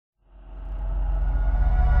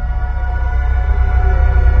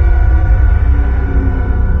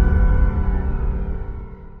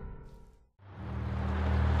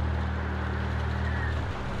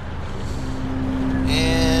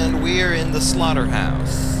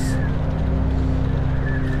slaughterhouse.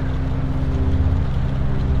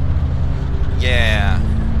 Yeah.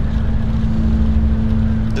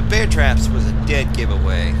 The bear traps was a dead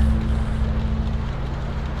giveaway.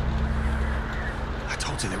 I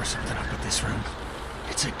told you there was something up with this room.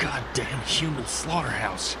 It's a goddamn human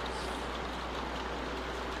slaughterhouse.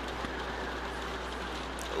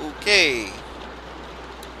 Okay.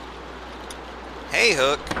 Hey,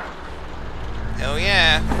 Hook. Hell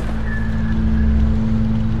yeah.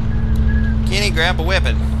 Kenny, grab a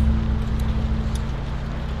weapon.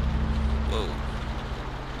 Whoa.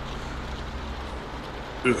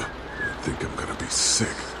 Ugh, I think I'm gonna be sick.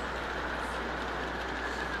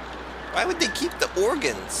 Why would they keep the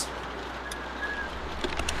organs?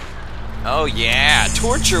 Oh yeah,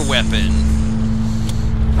 torture weapon.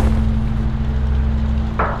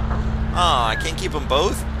 Oh, I can't keep them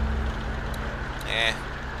both? Eh.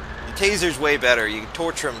 The taser's way better. You can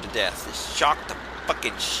torture them to death. Just shock the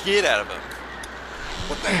fucking shit out of them.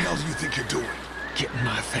 What the hell do you think you're doing? Getting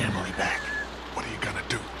my family back. What are you gonna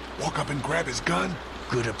do? Walk up and grab his gun?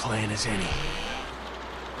 Good a plan as any.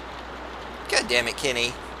 God damn it,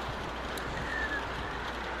 Kenny.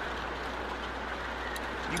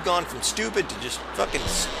 You've gone from stupid to just fucking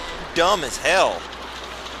dumb as hell.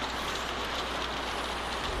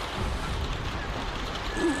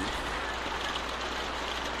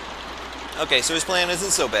 Okay, so his plan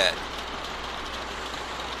isn't so bad.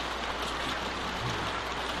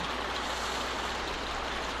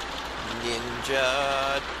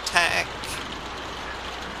 Ninja attack.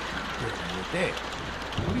 Hey,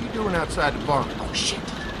 what are you doing outside the barn? Oh shit.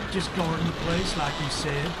 Just guarding the place like you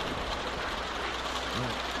said.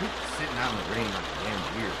 Quit sitting out in the rain like a damn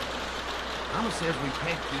deer. Mama says we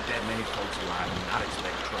can't keep that many folks alive and not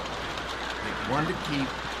expect trouble. Pick one to keep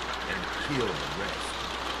and kill the rest.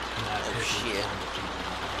 Oh shit.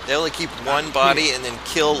 They only keep one body and then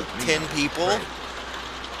kill 10 people?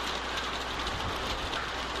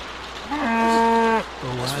 Oh,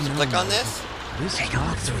 Am I I supposed to know. click on this? This Take is a my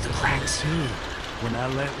look through the cracks. too. When I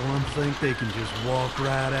let one think they can just walk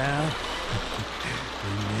right out,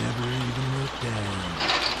 they never even look down.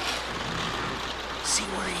 See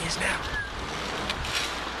where he is now.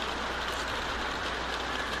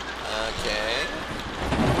 Okay.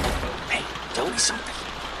 Hey, tell me something.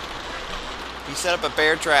 He set up a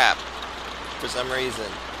bear trap for some reason.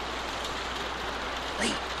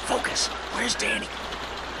 Lee, focus. Where's Danny?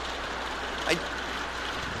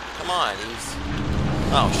 Come on, he's...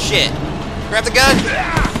 Oh, shit. Grab the gun!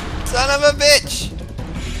 Son of a bitch!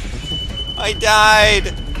 I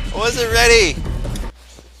died! I wasn't ready!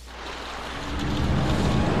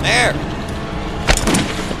 There!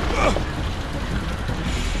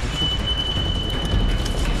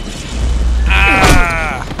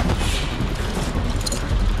 Ah!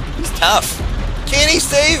 He's tough. Can he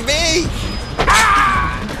save me?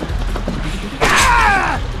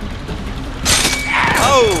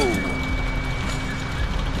 Oh!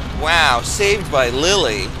 Wow, saved by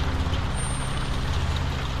Lily.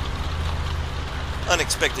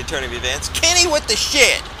 Unexpected turn of events. Kenny, what the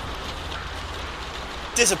shit?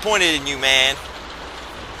 Disappointed in you, man.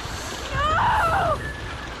 No!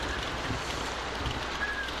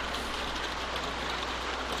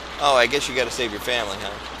 Oh, I guess you gotta save your family,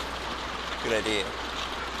 huh? Good idea.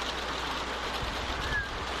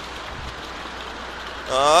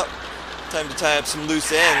 Oh, time to tie up some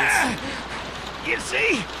loose ends. You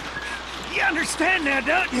see? You understand now,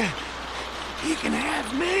 don't you? You can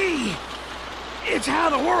have me. It's how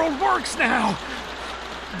the world works now.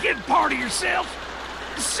 Get part of yourself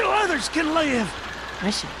so others can live. I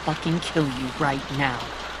should fucking kill you right now.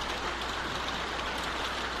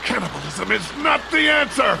 Cannibalism is not the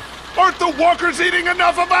answer! Aren't the walkers eating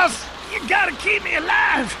enough of us? You gotta keep me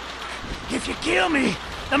alive. If you kill me,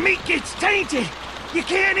 the meat gets tainted. You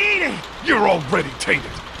can't eat it. You're already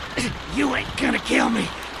tainted. You ain't gonna kill me.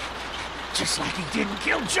 Just like he didn't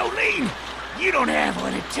kill Jolene. You don't have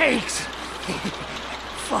what it takes.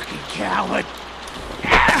 Fucking coward.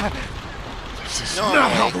 This is No not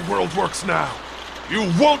way. how the world works now. You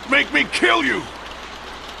won't make me kill you!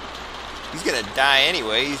 He's gonna die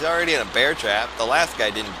anyway. He's already in a bear trap. The last guy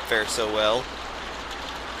didn't fare so well.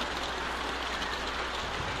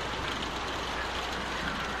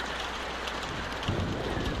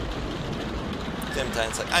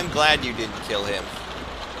 Clementine's like, I'm glad you didn't kill him.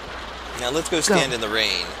 Now let's go stand in the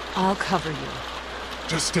rain. I'll cover you.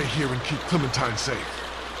 Just stay here and keep Clementine safe.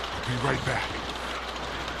 I'll be right back.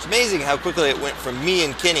 It's amazing how quickly it went from me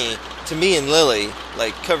and Kenny to me and Lily,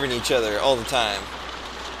 like covering each other all the time.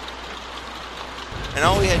 And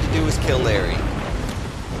all we had to do was kill Larry.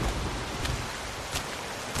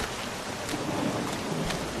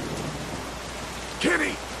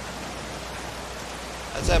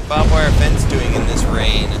 that barbed wire fence doing in this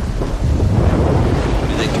rain?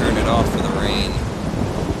 Maybe they turned it off for the rain.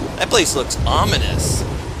 That place looks ominous.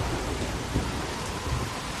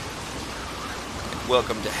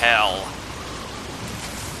 Welcome to hell.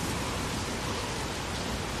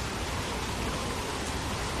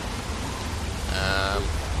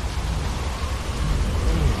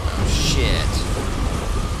 Oh shit.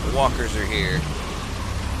 The walkers are here.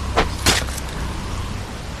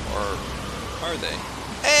 Or are they?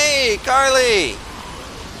 Hey, Carly!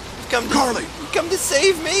 Carly! You come to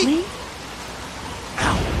save me? Lee?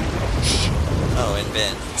 Oh, and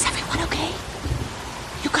Ben. Is everyone okay?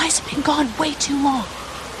 You guys have been gone way too long.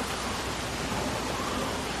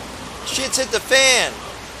 Shit's hit the fan!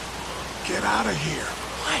 Get out of here.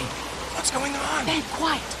 Mike, what's going on? Ben,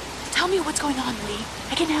 quiet. Tell me what's going on, Lee.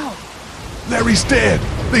 I can help. Larry's dead.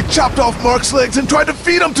 They chopped off Mark's legs and tried to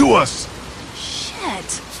feed him to us.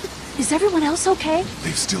 Shit. Is everyone else okay?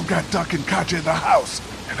 They've still got Duck and Katja in the house,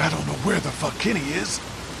 and I don't know where the fuck Kenny is.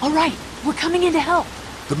 All right, we're coming in to help.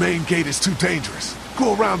 The main gate is too dangerous.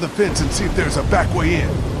 Go around the fence and see if there's a back way in.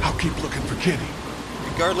 I'll keep looking for Kenny.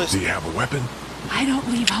 Regardless... Do you have a weapon? I don't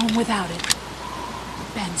leave home without it.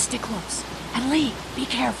 Ben, stick close. And Lee, be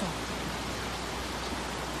careful.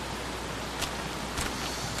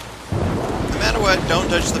 No matter what, don't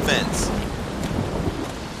touch the fence.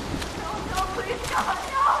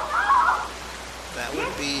 That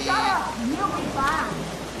would be...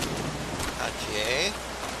 Katja.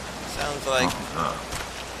 Sounds like...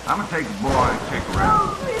 I'm gonna take the boy and take her out.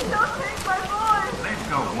 No, please don't take my boy. Let's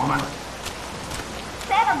go, woman.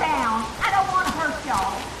 Settle down. I don't want to hurt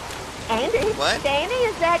y'all. Andy? What? Danny,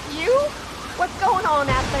 is that you? What's going on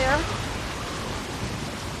out there?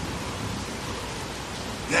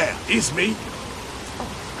 Yeah, it's me.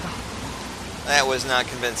 That was not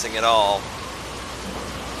convincing at all.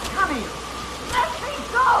 Come here. Let me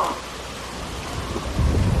go.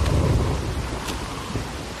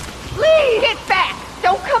 Lee, get back.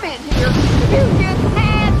 Don't come in here. You just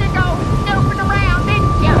had to go snooping around,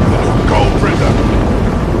 didn't you? Go, Brenda.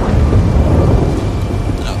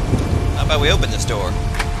 Oh. How about we open this door?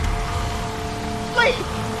 Please,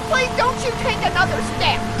 please don't you take another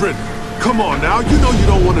step. Brenda, come on now. You know you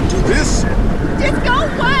don't want to do this. Just go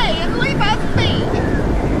away and leave us be.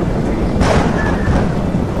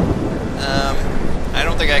 I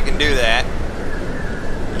don't think I can do that.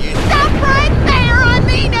 You Stop right there, I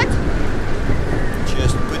mean it.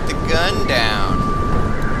 just put the gun down.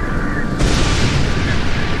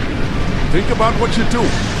 Think about what you're doing.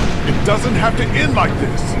 It doesn't have to end like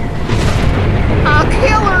this. I'll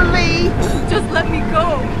kill her, Lee. Just let me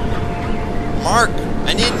go. Mark,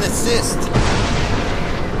 I need an assist.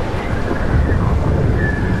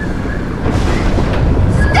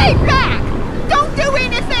 Stay back. Don't do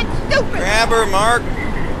anything stupid. Grab her, Mark.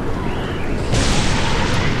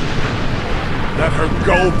 Let her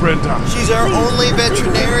go, Brenda. She's our only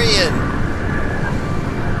veterinarian.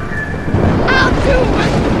 I'll do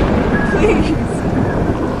it. Please.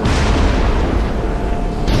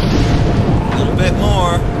 A little bit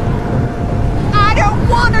more. I don't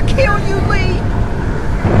want to kill you, Lee.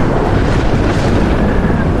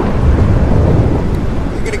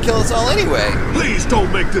 You're gonna kill us all anyway. Please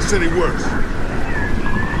don't make this any worse.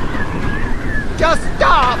 Just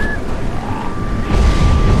stop.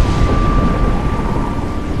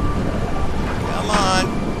 Come on.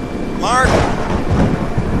 Mark.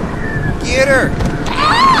 Get her.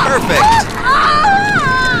 Perfect.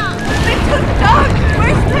 They took Doug.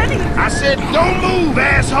 Where's Kenny? I said, don't move,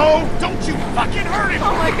 asshole! Don't you fucking hurt him!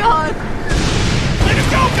 Oh my god. Let him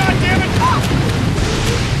go, goddammit!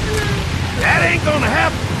 That ain't gonna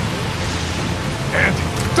happen! Andy,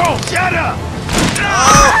 don't! Shut up!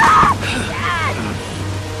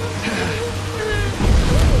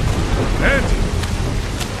 Andy!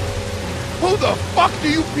 Who the fuck do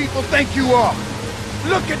you people think you are?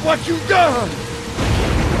 Look at what you've done!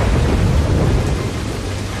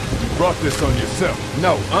 You brought this on yourself.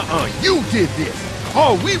 No, you did this.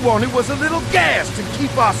 All we wanted was a little gas to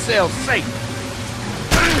keep ourselves safe.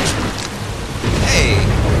 Hey.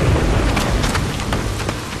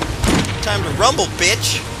 Time to rumble,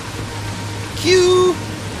 bitch. Q.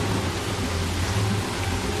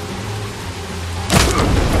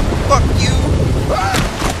 Fuck you.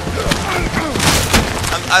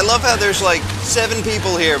 I love how there's like 7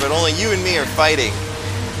 people here, but only you and me are fighting.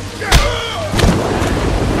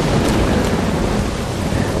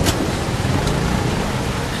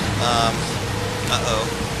 Uh-oh.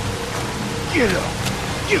 Get up!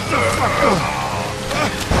 Get the fuck up!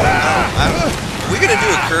 Are we gonna do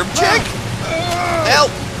a curb check?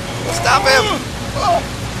 Help! Stop him!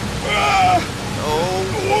 Oh.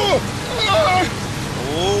 Oh.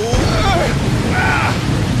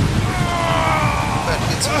 About to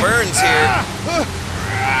get some burns here.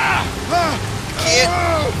 I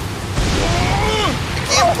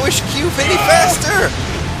can't push Cube any faster.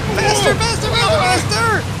 Faster, faster, faster,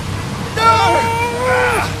 faster. No.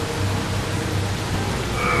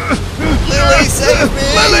 Lily, save me!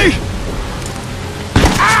 Lily!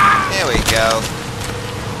 There we go.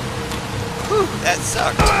 Whew, that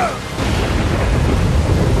sucked.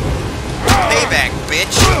 Payback,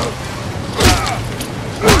 bitch!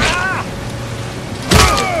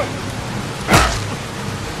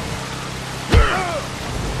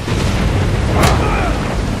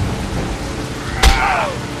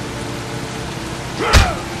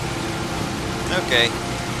 Okay.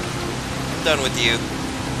 I'm done with you.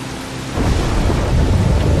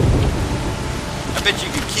 I bet you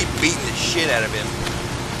could keep beating the shit out of him.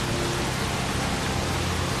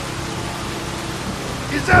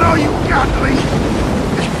 Is that all you got, Lee?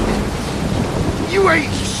 You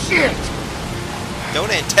ain't shit!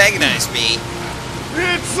 Don't antagonize me.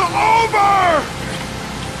 It's over!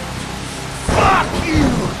 Fuck you!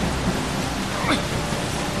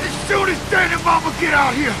 As soon as Dan and Mama get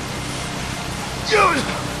out here,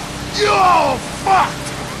 you're all fucked!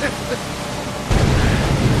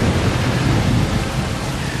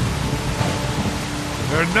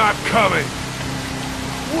 They're not coming.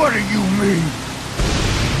 What do you mean?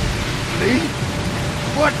 Lee?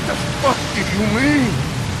 What the fuck do you mean?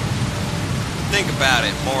 Think about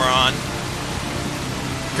it, moron.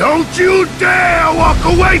 Don't you dare walk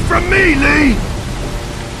away from me, Lee!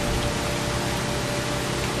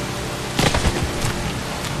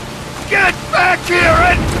 Get back here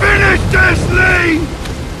and finish this, Lee!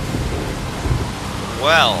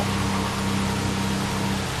 Well,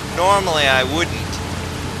 normally I wouldn't.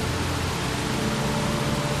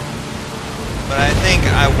 But I think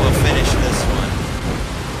I will finish this one.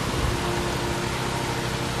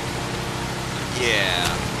 Yeah.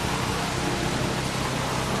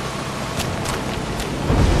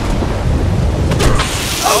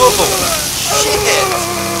 Oh, shit!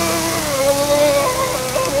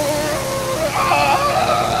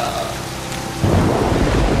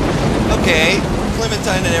 Okay,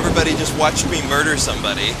 Clementine and everybody just watched me murder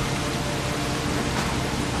somebody.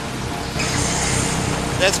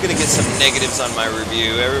 That's gonna get some negatives on my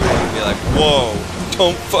review. Everybody will be like, whoa,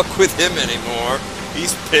 don't fuck with him anymore.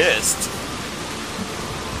 He's pissed.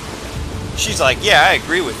 She's like, yeah, I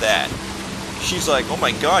agree with that. She's like, oh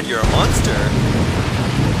my god, you're a monster.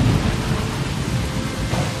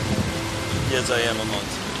 Yes, I am a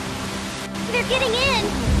monster. They're getting in.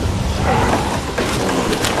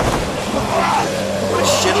 What a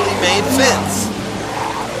shittily made fence.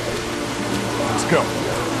 Let's go.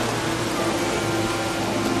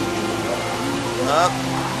 Up,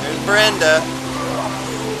 there's Brenda.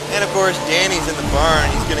 And of course, Danny's in the barn.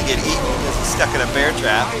 He's gonna get eaten because he's stuck in a bear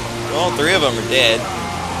trap. All three of them are dead.